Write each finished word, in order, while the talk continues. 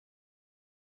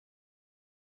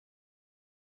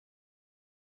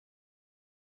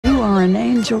are an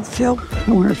angel, Phil.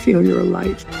 I want to feel your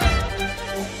light.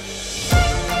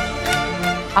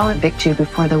 I'll evict you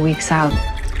before the week's out.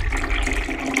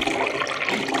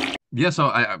 Yeah,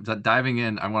 so diving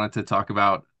in, I wanted to talk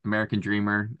about American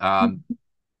Dreamer.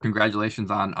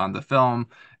 Congratulations on the film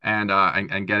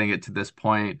and getting it to this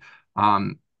point.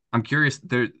 Um, I'm curious.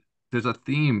 There's a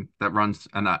theme that runs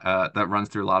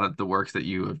through a lot of the works that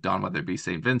you have done, whether it be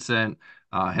Saint Vincent,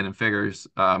 Hidden Figures,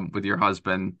 with your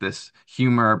husband. This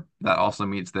humor that also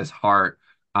meets this heart.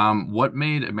 What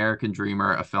made American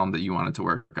Dreamer a film that you wanted to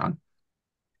work on?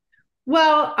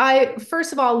 Well, I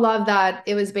first of all love that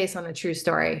it was based on a true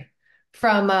story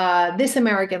from This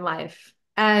American Life.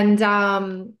 And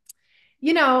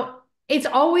you know, it's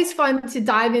always fun to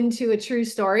dive into a true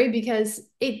story because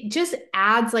it just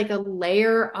adds like a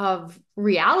layer of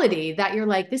reality that you're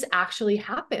like, this actually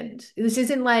happened. This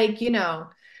isn't like,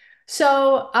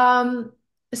 so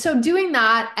so doing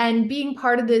that and being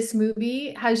part of this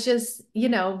movie has just,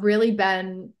 really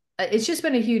been it's just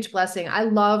been a huge blessing. I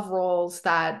love roles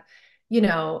that,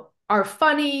 are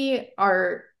funny,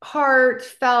 are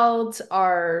heartfelt,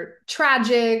 are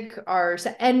tragic, are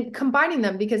and combining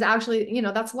them because actually,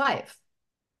 that's life.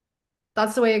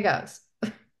 That's the way it goes.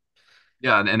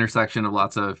 Yeah, an intersection of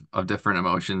lots of different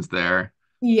emotions there.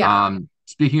 Yeah.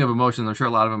 Speaking of emotions, I'm sure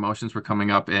a lot of emotions were coming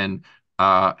up in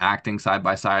acting side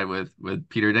by side with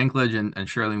Peter Dinklage and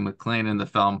Shirley MacLaine in the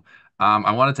film.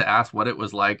 I wanted to ask what it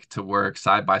was like to work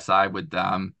side by side with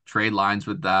them, trade lines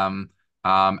with them,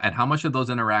 and how much of those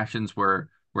interactions were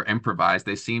improvised.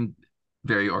 They seemed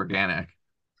very organic.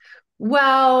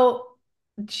 Well,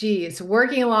 geez,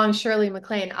 working along Shirley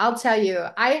MacLaine, I'll tell you,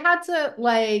 I had to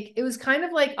like, it was kind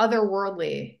of like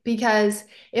otherworldly because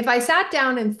if I sat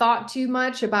down and thought too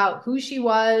much about who she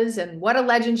was and what a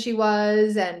legend she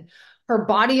was and her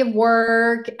body of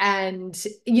work and,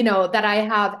 that I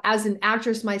have as an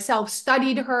actress myself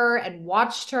studied her and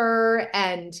watched her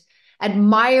and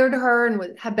admired her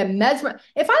and have been mesmerized.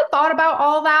 If I thought about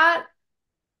all that,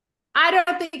 I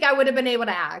don't think I would have been able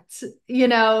to act,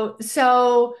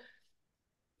 So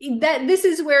that this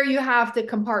is where you have to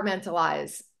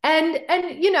compartmentalize. And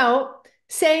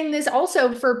saying this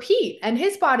also for Pete and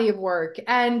his body of work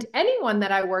and anyone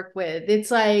that I work with,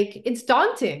 it's like it's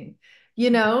daunting,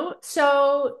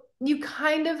 So you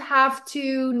kind of have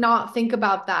to not think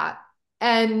about that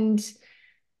and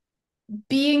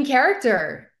be in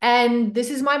character. And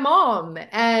this is my mom.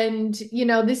 And,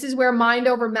 this is where mind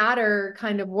over matter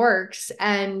kind of works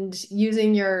and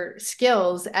using your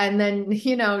skills. And then,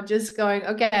 just going,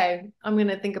 okay, I'm going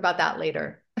to think about that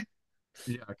later.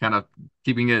 Yeah, kind of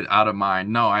keeping it out of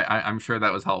mind. No, I'm sure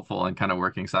that was helpful and kind of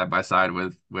working side by side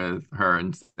with her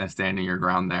and standing your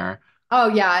ground there. Oh,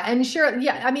 yeah. And sure.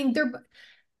 Yeah. I mean,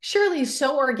 Shirley's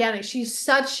so organic. She's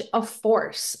such a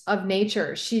force of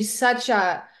nature. She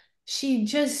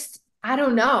just, I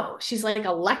don't know. She's like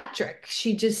electric.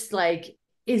 She just like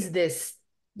is this,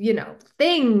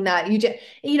 thing that you just,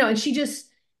 and she just,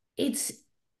 it's,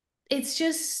 it's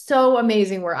just so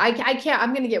amazing work. I can't,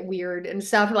 I'm gonna get weird and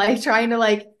stuff, like trying to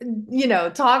like,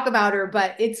 talk about her,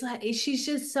 but it's like she's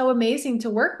just so amazing to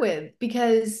work with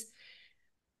because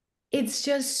it's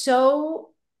just so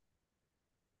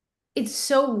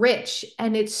rich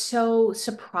and it's so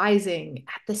surprising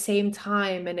at the same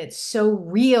time and it's so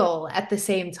real at the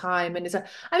same time and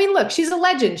I mean, look, she's a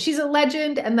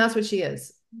legend and that's what she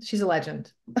is. She's a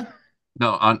legend.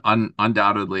 No,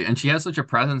 undoubtedly, and she has such a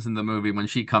presence in the movie. When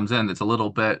she comes in, it's a little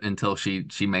bit until she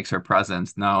makes her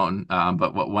presence known.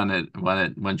 But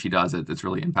when she does it, it's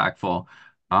really impactful.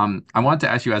 I wanted to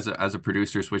ask you as a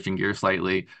producer, switching gears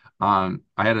slightly. I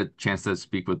had a chance to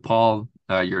speak with Paul,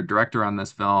 your director on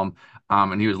this film,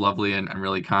 and he was lovely and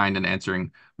really kind in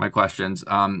answering my questions.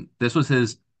 This was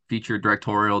his feature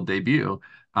directorial debut.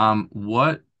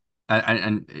 What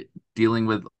and dealing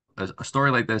with a story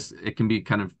like this, it can be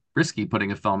kind of risky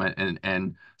putting a film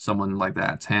in someone like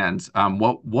that's hands.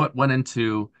 What went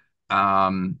into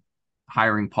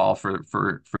hiring Paul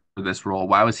for this role?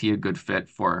 Why was he a good fit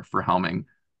for helming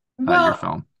your Well,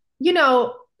 film?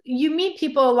 you meet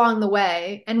people along the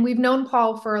way, and we've known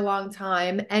Paul for a long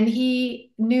time, and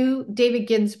he knew David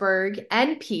Ginsburg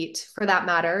and Pete for that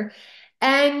matter.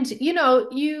 And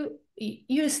you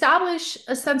establish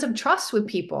a sense of trust with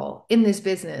people in this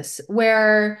business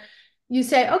where you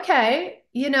say, okay,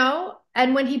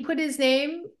 and when he put his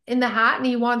name in the hat and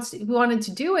he wanted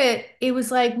to do it, it was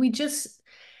like we just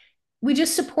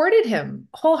supported him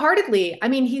wholeheartedly. I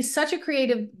mean, he's such a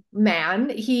creative man.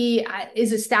 He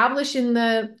is established in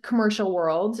the commercial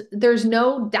world. There's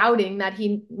no doubting that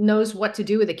he knows what to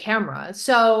do with a camera.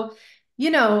 So,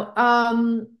 you know,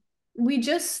 um, we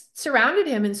just surrounded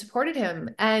him and supported him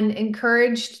and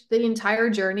encouraged the entire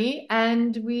journey.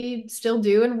 And we still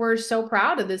do. And we're so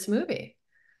proud of this movie.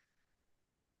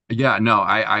 Yeah, no,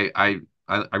 I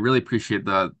really appreciate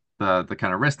the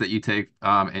kind of risk that you take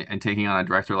and taking on a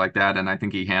director like that, and I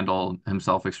think he handled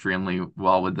himself extremely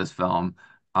well with this film.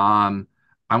 I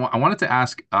wanted to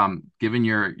ask, given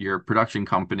your production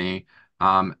company,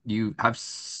 you have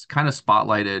kind of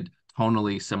spotlighted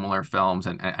tonally similar films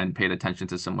and paid attention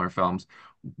to similar films.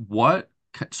 What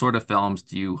sort of films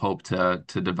do you hope to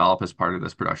develop as part of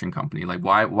this production company? Like,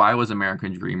 why was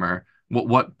American Dreamer?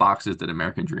 What boxes did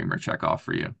American Dreamer check off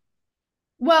for you?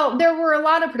 Well, there were a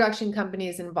lot of production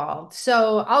companies involved.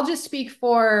 So I'll just speak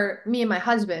for me and my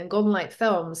husband, Golden Light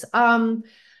Films.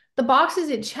 The boxes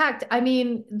it checked, I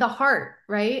mean, the heart,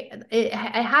 right? It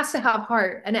has to have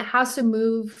heart and it has to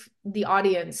move the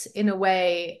audience in a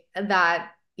way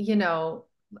that,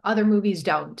 other movies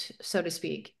don't, so to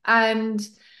speak. And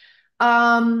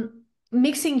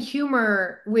mixing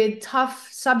humor with tough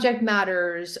subject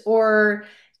matters or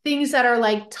things that are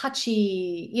like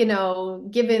touchy,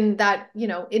 given that,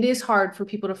 it is hard for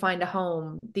people to find a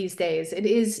home these days. It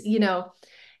is,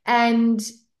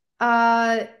 and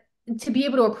uh to be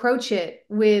able to approach it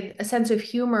with a sense of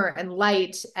humor and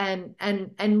light and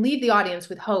leave the audience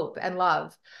with hope and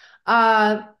love.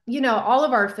 All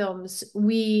of our films,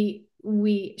 we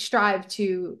strive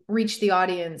to reach the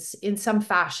audience in some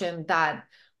fashion that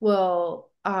will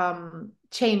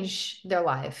change their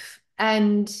life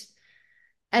and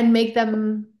make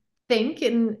them think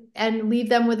and leave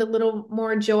them with a little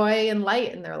more joy and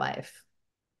light in their life.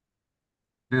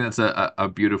 I think that's a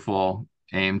beautiful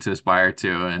aim to aspire to,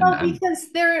 Well, and because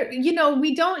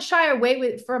we don't shy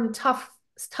away from tough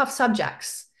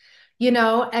subjects,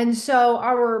 and so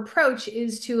our approach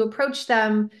is to approach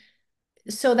them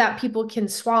so that people can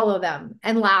swallow them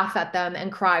and laugh at them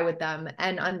and cry with them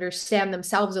and understand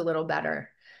themselves a little better.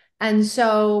 And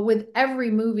so with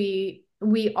every movie,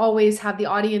 we always have the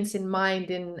audience in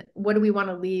mind and what do we want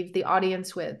to leave the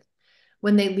audience with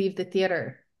when they leave the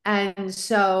theater. And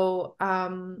so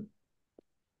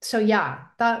yeah,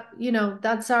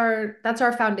 that's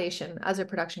our foundation as a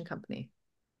production company.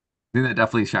 I think that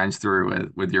definitely shines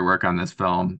through with your work on this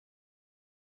film.